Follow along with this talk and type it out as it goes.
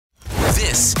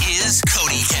This is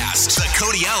CodyCast, the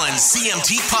Cody Allen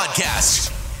CMT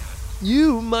podcast.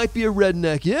 You might be a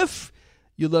redneck if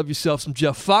you love yourself some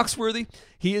Jeff Foxworthy.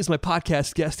 He is my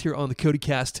podcast guest here on the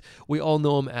CodyCast. We all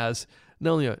know him as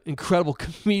not only an incredible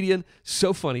comedian,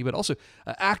 so funny, but also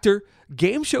an actor,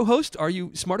 game show host. Are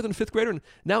You Smarter Than a Fifth Grader? And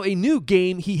now a new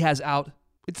game he has out.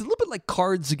 It's a little bit like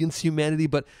Cards Against Humanity,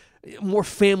 but more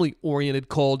family-oriented,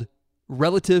 called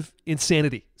Relative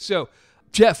Insanity. So,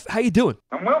 Jeff, how you doing?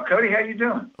 I'm well, Cody. How you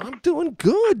doing? I'm doing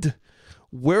good.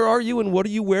 Where are you and what are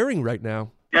you wearing right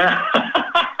now?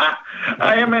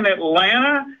 I am in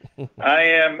Atlanta. I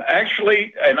am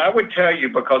actually, and I would tell you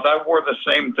because I wore the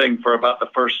same thing for about the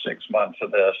first 6 months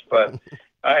of this, but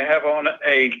I have on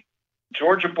a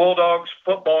Georgia Bulldogs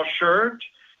football shirt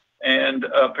and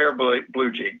a pair of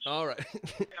blue jeans. All right.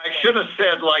 I should have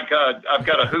said I've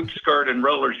got a hoop skirt and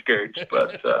roller skates,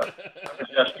 but that was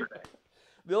yesterday.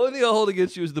 The only thing I'll hold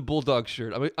against you is the Bulldog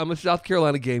shirt. I'm a South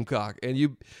Carolina Gamecock,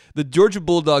 and the Georgia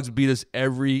Bulldogs beat us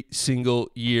every single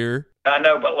year. I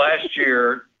know, but last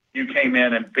year you came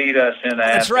in and beat us in Athens.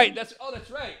 That's right. That's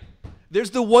right. There's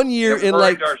the 1 year in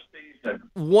like our season.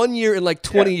 1 year in like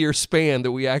 20-year span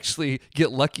that we actually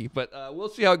get lucky, but we'll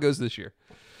see how it goes this year.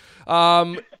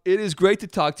 It is great to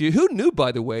talk to you. Who knew,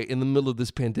 by the way, in the middle of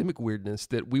this pandemic weirdness,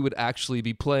 that we would actually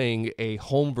be playing a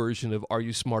home version of Are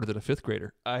You Smarter Than a Fifth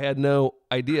Grader? I had no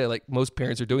idea. Like most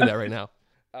parents are doing that right now.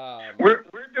 We're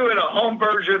doing a home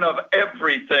version of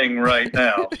everything right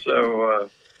now. So,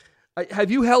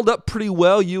 have you held up pretty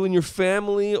well, you and your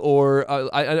family? Or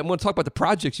I want to talk about the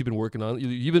projects you've been working on.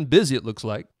 You've been busy, it looks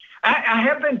like. I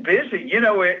have been busy. You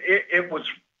know, it was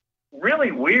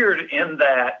really weird in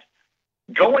that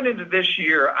going into this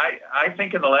year, I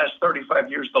think in the last 35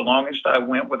 years, the longest I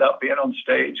went without being on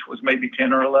stage was maybe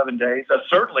 10 or 11 days. I've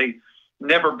certainly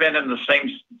never been in the same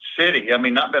city. I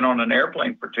mean, not been on an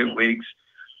airplane for 2 weeks.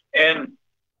 And,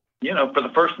 you know, for the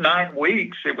first 9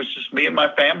 weeks, it was just me and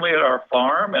my family at our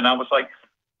farm. And I was like,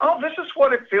 oh, this is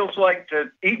what it feels like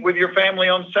to eat with your family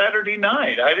on Saturday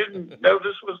night. I didn't know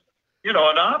this was, you know,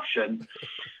 an option.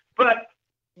 But,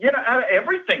 you know, out of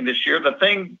everything this year, the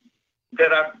thing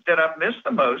that I've missed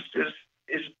the most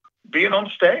is being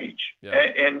on stage. Yeah.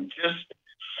 And just,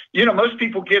 you know, most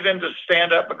people get into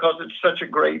stand up because it's such a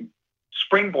great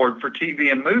springboard for TV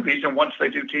and movies. And once they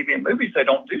do TV and movies, they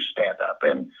don't do stand up.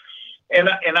 And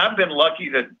I've been lucky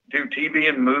to do TV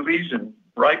and movies and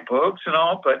write books and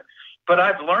all, but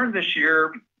I've learned this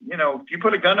year, you know, if you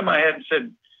put a gun to my head and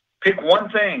said, pick one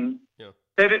thing,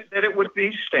 that it would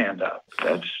be stand up.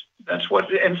 That's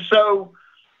what, and so,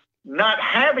 not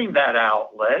having that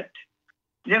outlet,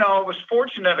 you know, I was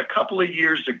fortunate a couple of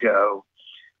years ago.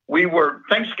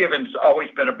 Thanksgiving's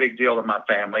always been a big deal in my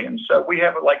family. And so we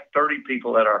have like 30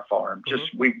 people at our farm.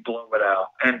 Just we blow it out.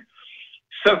 And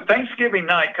so Thanksgiving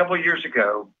night, a couple of years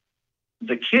ago,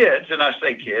 the kids, and I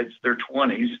say kids, they're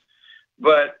 20s,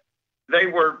 but they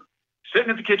were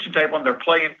sitting at the kitchen table and they're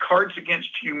playing Cards Against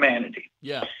Humanity.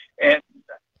 Yeah. And,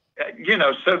 you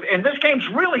know, and this game's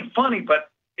really funny, but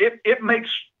it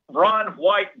makes Ron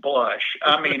White blush.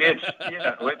 I mean, it's, you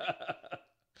know,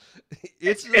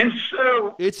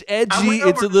 it's edgy.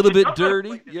 It's a little bit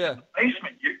dirty. Yeah.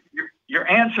 Basement.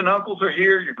 Your aunts and uncles are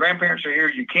here. Your grandparents are here.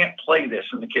 You can't play this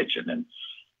in the kitchen. And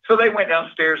so they went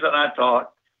downstairs and I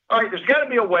thought, all right, there's got to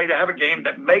be a way to have a game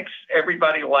that makes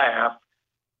everybody laugh,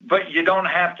 but you don't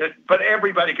have to, but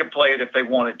everybody could play it if they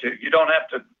wanted to. You don't have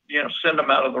to, you know, send them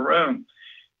out of the room.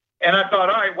 And I thought,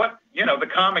 all right, what, you know, the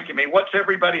comic in me, what's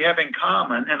everybody have in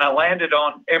common? And I landed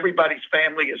on everybody's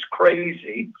family is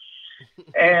crazy.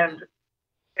 And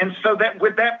so that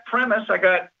with that premise, I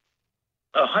got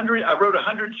I wrote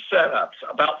 100 setups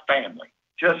about family,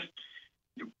 just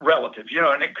relatives, you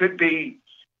know, and it could be,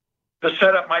 the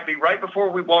setup might be right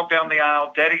before we walked down the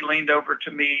aisle, Daddy leaned over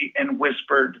to me and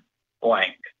whispered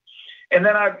blank. And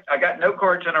then I got note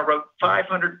cards and I wrote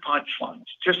 500 punchlines,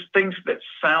 just things that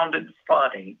sounded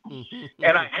funny.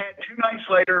 And I had 2 nights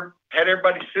later, had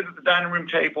everybody sit at the dining room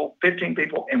table, 15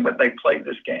 people, and they played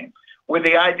this game with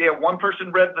the idea one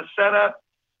person read the setup,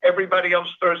 everybody else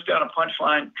throws down a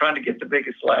punchline trying to get the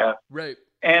biggest laugh. Right.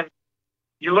 And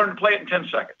you learn to play it in 10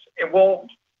 seconds.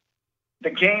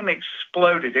 The game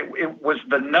exploded. It was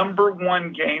the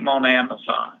 #1 game on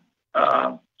Amazon.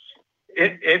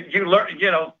 You learn,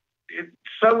 you know, it's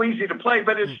so easy to play,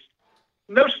 but it's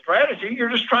no strategy. You're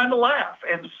just trying to laugh.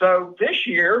 And so this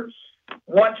year,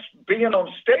 once being on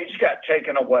stage got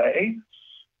taken away,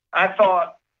 I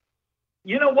thought,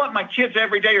 you know what? My kids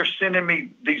every day are sending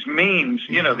me these memes,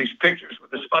 you know, these pictures with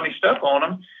this funny stuff on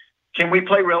them. Can we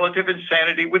play Relative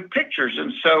Insanity with pictures?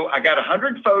 And so I got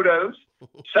 100 photos,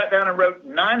 sat down and wrote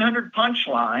 900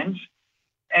 punchlines.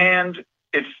 And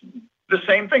it's the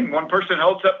same thing. One person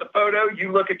holds up the photo,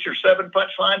 you look at your 7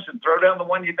 punchlines and throw down the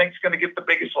one you think is going to get the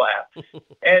biggest laugh.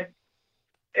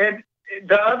 and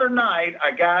the other night,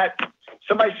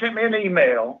 somebody sent me an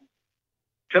email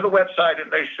to the website,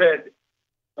 and they said,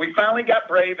 we finally got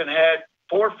brave and had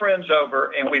 4 friends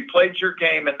over, and we played your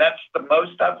game, and that's the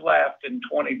most I've laughed in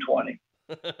 2020.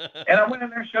 And I went in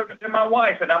there and showed it to my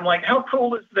wife, and I'm like, how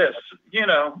cool is this?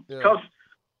 Because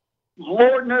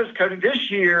Lord knows, Cody, this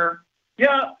year,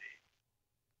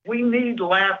 we need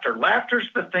laughter. Laughter's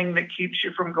the thing that keeps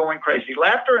you from going crazy.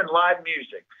 Laughter and live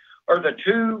music are the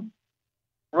 2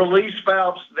 release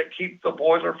valves that keep the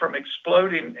boiler from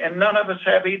exploding, and none of us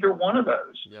have either one of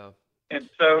those. Yeah. And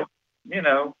so,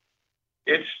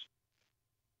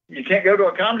 you can't go to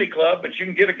a comedy club, but you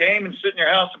can get a game and sit in your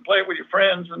house and play it with your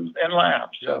friends and laugh.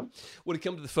 So, when it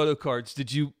comes to the photo cards,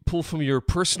 did you pull from your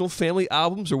personal family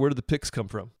albums, or where did the pics come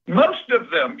from? Most of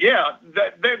them, yeah.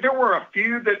 There were a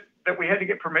few that we had to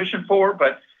get permission for,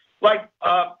 but like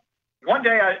one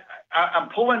day I'm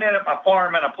pulling in at my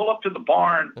farm, and I pull up to the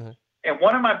barn, and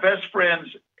one of my best friends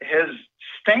is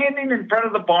standing in front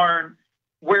of the barn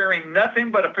wearing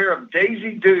nothing but a pair of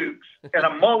Daisy Dukes and a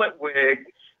mullet wig.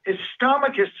 His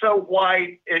stomach is so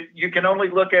white, you can only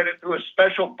look at it through a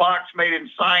special box made in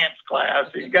science class.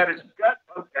 He's got his gut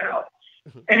poked out,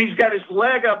 and he's got his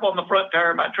leg up on the front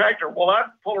tire of my tractor. Well, I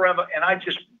pull around, and I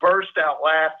just burst out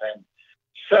laughing.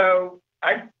 So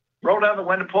I roll down the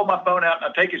window, pull my phone out,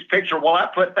 and I take his picture. Well, I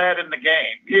put that in the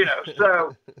game,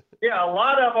 So, a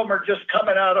lot of them are just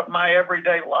coming out of my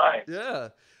everyday life. Yeah.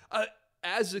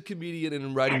 As a comedian and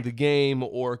in writing the game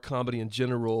or comedy in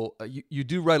general, you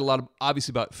do write a lot,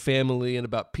 obviously, about family and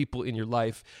about people in your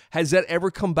life. Has that ever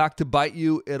come back to bite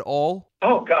you at all?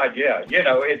 Oh, God, yeah.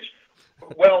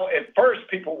 Well, at first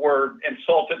people were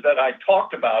insulted that I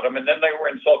talked about them, and then they were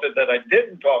insulted that I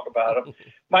didn't talk about them.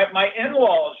 My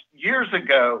in-laws, years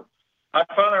ago, my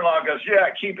father-in-law goes,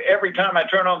 every time I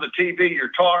turn on the TV, you're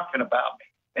talking about me.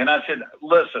 And I said,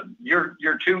 listen, you're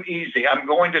too easy. I'm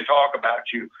going to talk about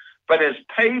you. But as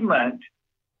payment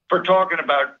for talking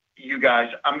about you guys,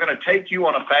 I'm going to take you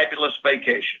on a fabulous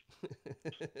vacation.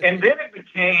 And then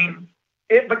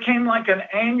it became like an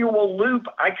annual loop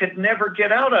I could never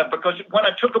get out of, because when I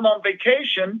took them on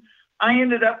vacation, I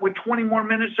ended up with 20 more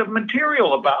minutes of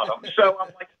material about them. So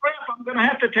I'm like, crap, I'm going to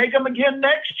have to take them again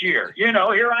next year. Here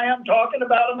I am talking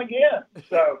about them again.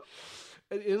 So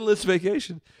an endless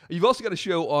vacation. You've also got a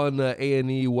show on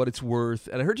A&E, What It's Worth,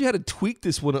 and I heard you had to tweak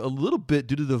this one a little bit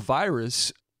due to the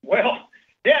virus. Well,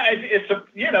 yeah, it's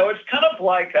kind of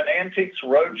like an Antiques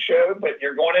Roadshow, but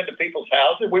you're going into people's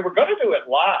houses. We were going to do it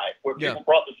live, where people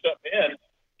brought the stuff in,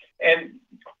 and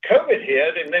COVID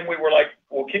hit, and then we were like,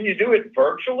 well, can you do it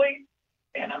virtually?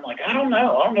 And I'm like, I don't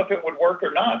know. I don't know if it would work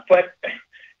or not, but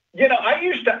I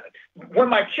used to, when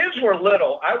my kids were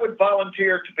little, I would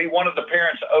volunteer to be one of the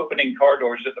parents opening car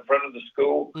doors at the front of the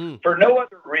school for no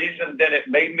other reason than it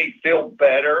made me feel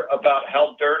better about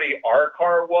how dirty our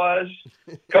car was.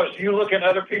 Because you look at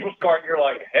other people's car and you're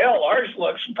like, hell, ours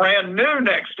looks brand new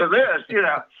next to this,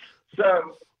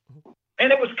 So,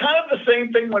 and it was kind of the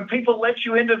same thing when people let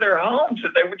you into their homes,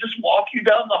 and they would just walk you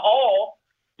down the hall.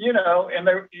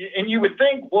 And you would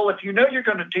think, well, if you're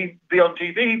going to be on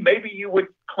TV, maybe you would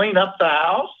clean up the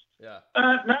house. Yeah.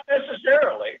 Not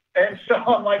necessarily. And so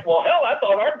I'm like, well, hell, I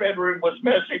thought our bedroom was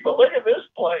messy, but look at this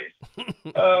place.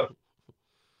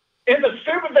 And the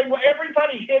stupid thing,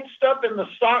 everybody hid stuff in the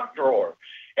sock drawer.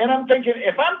 And I'm thinking,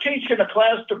 if I'm teaching a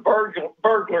class to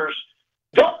burglars,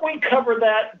 don't we cover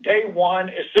that day one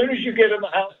as soon as you get in the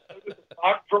house, the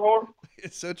sock drawer?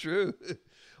 It's so true.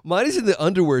 Mine is in the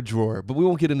underwear drawer, but we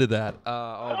won't get into that.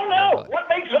 I don't know. What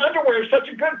makes underwear such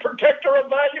a good protector of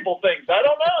valuable things? I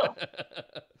don't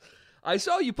know. I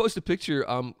saw you post a picture,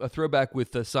 a throwback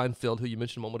with Seinfeld, who you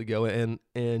mentioned a moment ago,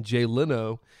 and Jay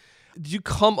Leno. Did you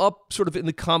come up sort of in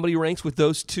the comedy ranks with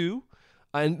those two?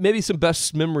 And maybe some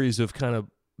best memories of kind of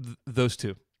those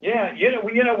two. Yeah,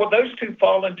 well, those two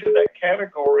fall into that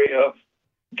category of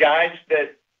guys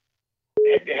that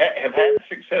have had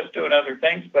success doing other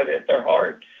things, but at their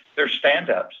heart, they're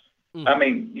stand-ups. I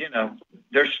mean,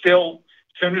 they're still,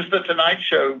 as soon as the Tonight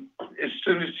Show, as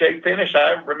soon as Jay finished,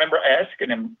 I remember asking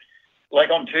him, like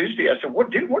on Tuesday, I said,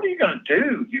 what are you going to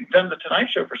do? You've done the Tonight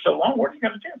Show for so long. What are you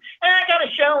going to do? I got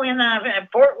a show in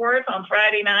Fort Worth on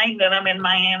Friday night, then I'm in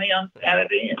Miami on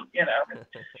Saturday,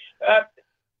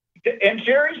 and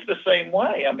Jerry's the same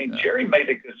way. I mean, Jerry made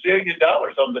 $1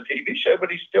 gazillion on the TV show, but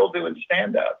he's still doing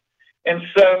stand-up. And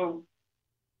so,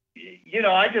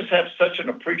 I just have such an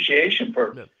appreciation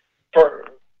for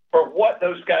what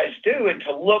those guys do. And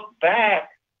to look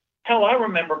back, hell, I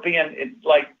remember being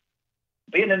like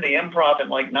being in the Improv in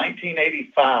like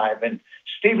 1985, and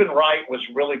Stephen Wright was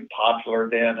really popular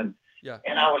then.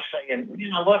 And I was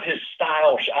saying, I love his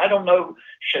style. I don't know,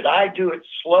 should I do it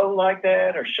slow like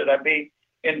that, or should I be?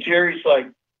 And Jerry's like,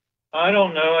 I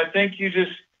don't know. I think you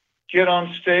just get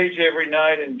on stage every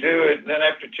night and do it. And then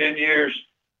after 10 years,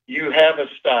 you have a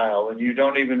style and you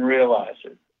don't even realize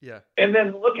it. Yeah. And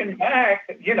then looking back,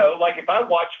 like if I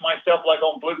watch myself like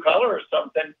on Blue Collar or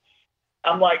something,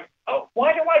 I'm like, oh,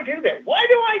 why do I do that? Why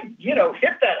do I,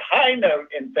 hit that high note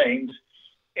in things?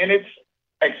 And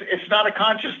it's not a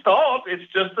conscious thought.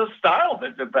 It's just a style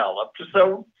that developed.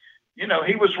 So,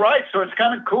 he was right. So it's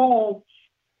kind of cool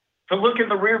to look in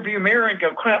the rearview mirror and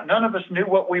go, crap, none of us knew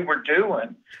what we were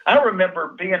doing. I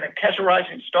remember being at Catch a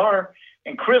Rising Star,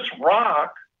 and Chris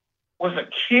Rock was a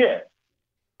kid.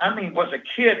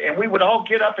 And we would all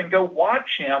get up and go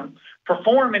watch him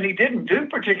perform, and he didn't do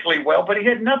particularly well, but he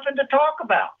had nothing to talk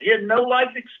about. He had no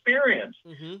life experience.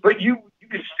 Mm-hmm. But you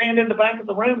could stand in the back of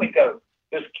the room and go,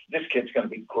 this kid's going to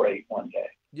be great one day.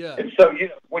 Yeah. And so,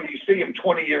 when you see him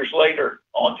 20 years later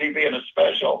on TV in a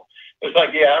special, it's like,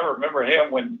 I remember him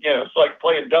when, it's like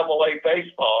playing double-A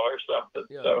baseball or something.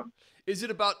 Yeah. So, is it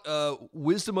about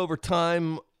wisdom over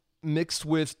time mixed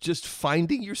with just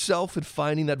finding yourself and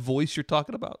finding that voice you're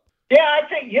talking about? Yeah, I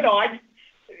think,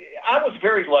 I was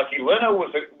very lucky. Leno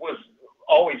was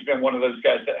always been one of those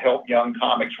guys that helped young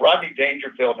comics. Rodney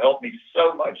Dangerfield helped me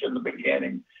so much in the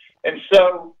beginning. And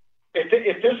so at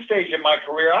this stage in my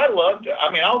career, I loved it.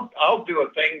 I mean, I'll do a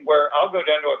thing where I'll go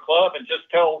down to a club and just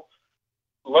tell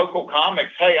local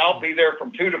comics, hey, I'll be there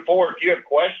from 2 to 4. If you have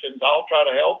questions, I'll try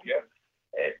to help you.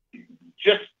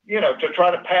 Just, to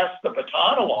try to pass the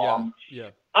baton along.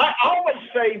 Yeah. I always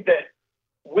say that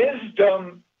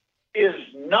wisdom is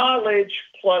knowledge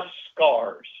plus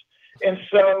scars. And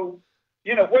so,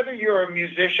 whether you're a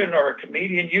musician or a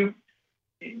comedian,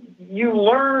 you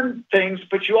learn things,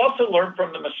 but you also learn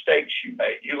from the mistakes you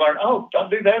made. You learn, oh, don't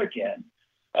do that again.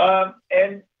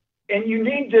 And you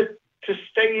need to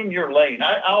stay in your lane.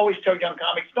 I always tell young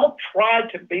comics, don't try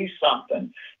to be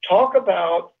something. Talk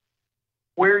about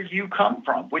where you come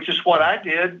from, which is what I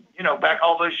did, back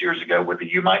all those years ago with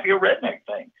the You Might Be a Redneck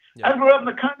thing. Yeah. I grew up in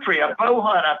the country. I bow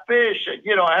hunt, I fish,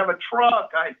 I have a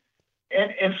truck.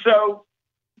 And so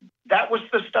that was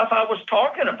the stuff I was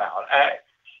talking about.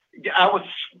 I was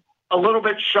a little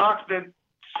bit shocked that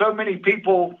so many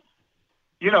people,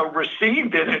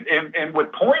 received it and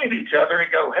would point at each other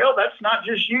and go, hell, that's not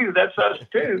just you, that's us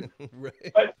too. Right.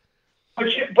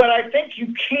 But I think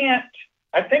you can't.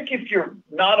 I think if you're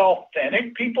not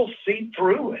authentic, people see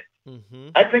through it. Mm-hmm.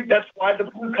 I think that's why the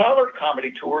Blue Collar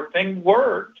Comedy Tour thing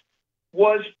worked,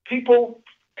 was people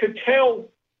could tell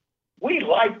we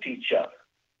liked each other.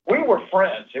 We were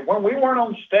friends. And when we weren't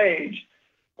on stage,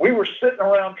 we were sitting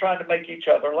around trying to make each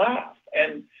other laugh.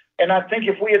 And I think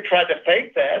if we had tried to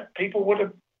fake that, people would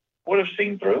have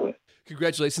seen through it.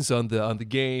 Congratulations on the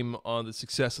game, on the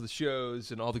success of the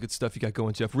shows, and all the good stuff you got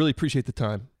going, Jeff. Really appreciate the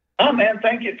time. Oh, man,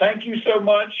 thank you. Thank you so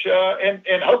much.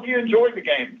 And hope you enjoyed the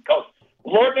game, because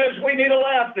Lord knows we need a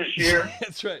laugh this year.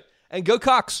 That's right. And go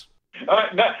Cox. No,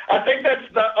 I think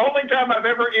that's the only time I've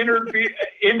ever ended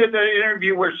the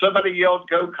interview where somebody yelled,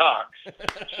 go Cox.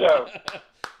 So.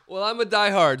 Well, I'm a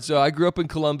diehard, so I grew up in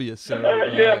Columbia. So,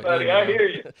 yeah, buddy, I hear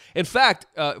you. In fact,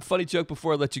 funny joke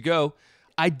before I let you go,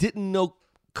 I didn't know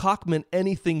Cock meant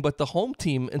anything but the home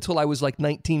team until I was like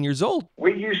 19 years old.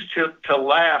 We used to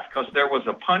laugh because there was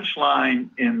a punchline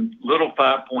in Little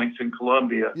 5 Points in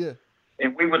Columbia. Yeah.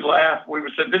 And we would laugh. We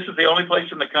would say, this is the only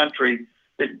place in the country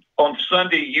that on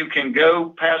Sunday you can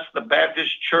go past the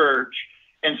Baptist church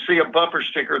and see a bumper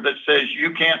sticker that says,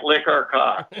 you can't lick our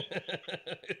cock.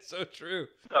 It's so true.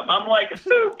 I'm like,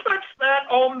 who puts that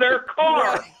on their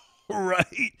car?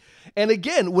 Right. And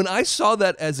again, when I saw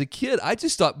that as a kid, I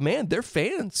just thought, man, they're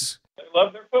fans. They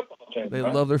love their football team. They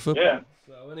love their football. Yeah.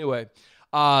 So anyway,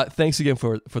 thanks again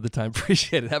for the time.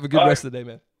 Appreciate it. Have a good rest of the day,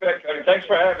 man. Thanks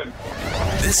for having me.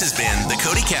 This has been the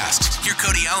Cody Cast. Hear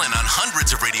Cody Allen on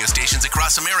hundreds of radio stations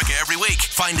across America every week.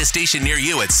 Find a station near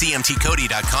you at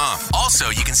cmtcody.com. Also,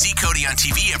 you can see Cody on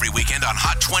TV every weekend on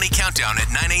Hot 20 Countdown at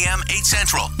 9 a.m., 8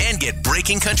 Central. And get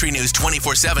breaking country news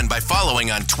 24/7 by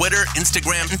following on Twitter,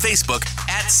 Instagram, and Facebook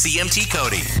at CMT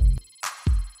Cody.